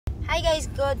Hi guys,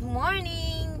 good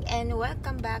morning and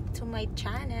welcome back to my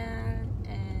channel.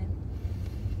 And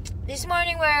this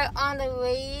morning we're on the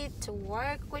way to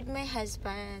work with my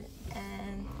husband,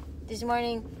 and this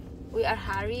morning we are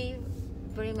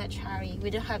very much hurry. We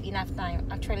don't have enough time.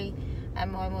 Actually,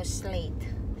 I'm almost late.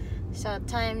 So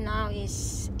time now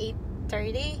is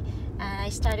 8:30 and I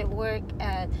started work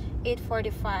at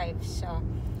 8:45. So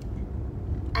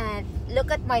and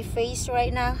look at my face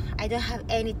right now. I don't have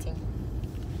anything.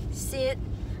 See it?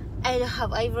 I don't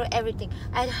have everything.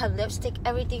 I don't have lipstick,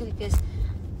 everything, because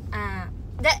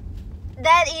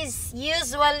that is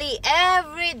usually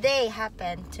every day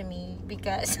happen to me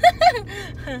because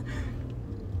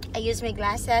I use my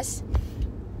glasses.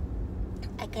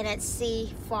 I cannot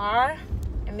see far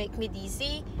and make me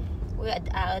dizzy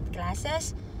without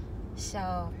glasses.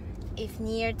 So if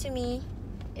near to me,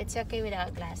 it's okay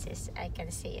without glasses. I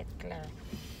can see it clear.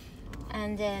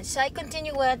 And then so I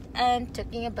continue what I'm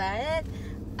talking about.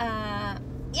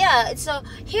 So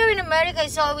here in America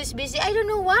it's always busy. I don't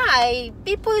know why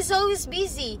people is always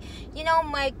busy. You know,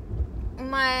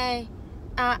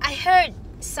 I heard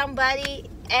somebody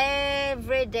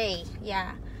every day,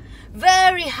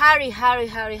 very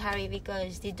hurry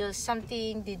because they do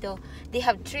something. They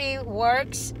have 3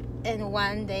 works in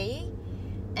one day,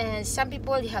 and some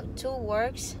people they have 2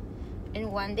 works in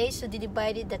one day, so they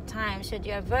divided the time, so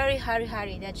they are very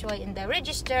hurry. That's why in the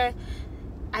register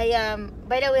I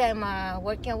by the way, I'm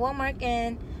working at Walmart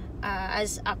and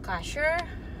as a cashier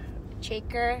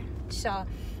checker. So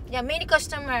many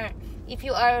customer, if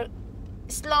you are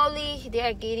slowly, they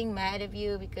are getting mad at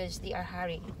you because they are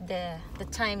hurry. The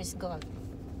time is gone.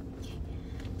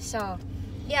 So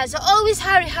so always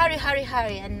hurry.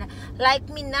 And like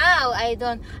me now,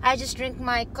 I just drink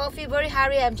my coffee very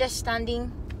hurry. I'm just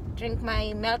standing, drink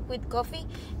my milk with coffee,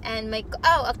 and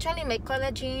actually my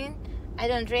collagen, I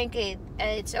don't drink it.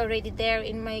 It's already there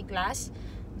in my glass,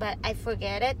 but I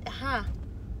forget it.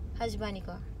 Husband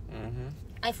ko.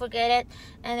 I forget it,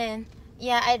 and then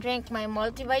I drink my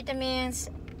multivitamins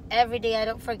every day. I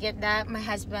don't forget that. My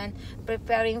husband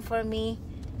preparing for me,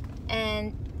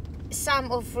 and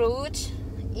some of fruit.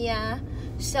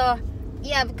 So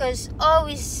because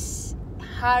always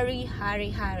hurry.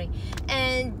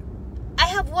 And I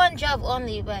have one job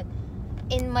only, but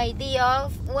in my day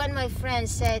off, one of my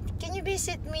friends said, "Can you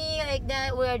visit me like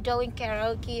that? We are doing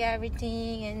karaoke,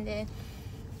 everything." And then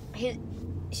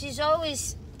she's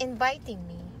always inviting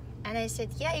me, and I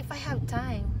said, "Yeah, if I have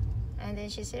time." And then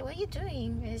she said, "What are you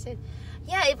doing?" And I said,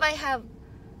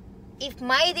 if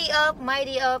my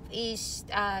day off is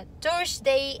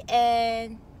Thursday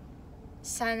and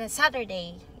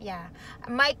Saturday.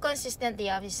 My consistent day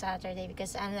off is Saturday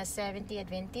because I'm a Seventh-day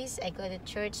Adventist. I go to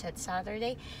church at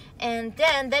Saturday, and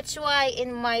then that's why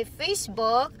in my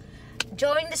Facebook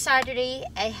during the Saturday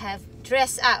I have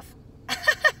dress up.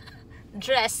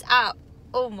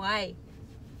 Oh my.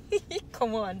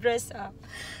 Come on, dress up.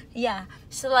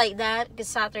 So like that, because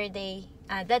Saturday,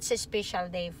 that's a special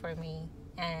day for me.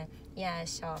 And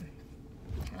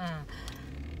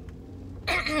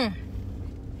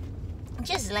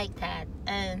just like that.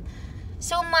 And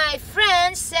so my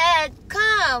friend said,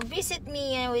 "Come visit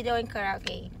me," and we're doing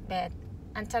karaoke. But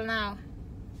until now,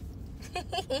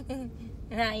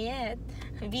 not yet.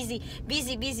 Busy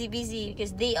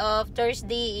because day off.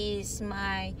 Thursday is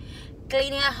my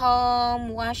cleaning at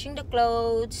home, washing the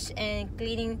clothes, and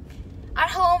cleaning. Our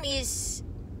home is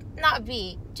not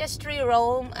big, just 3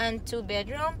 room and 2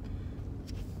 bedroom.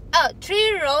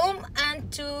 3 room and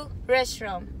 2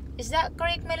 restroom. Is that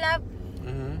correct, my love?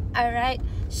 All right.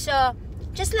 So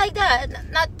just like that,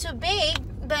 not too big,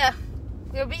 but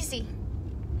we're busy.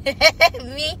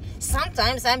 Me,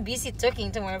 sometimes I'm busy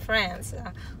talking to my friends.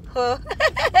 I'm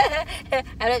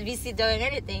not busy doing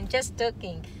anything, just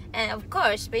talking. And of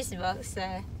course, Facebook's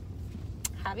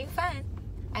having fun.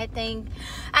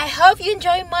 I hope you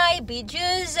enjoy my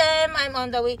videos. I'm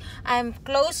on the way. I'm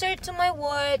closer to my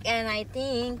work, and I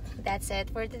think that's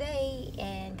it for today.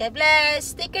 And God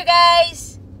bless. Take care,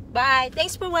 guys. Bye.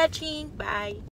 Thanks for watching. Bye.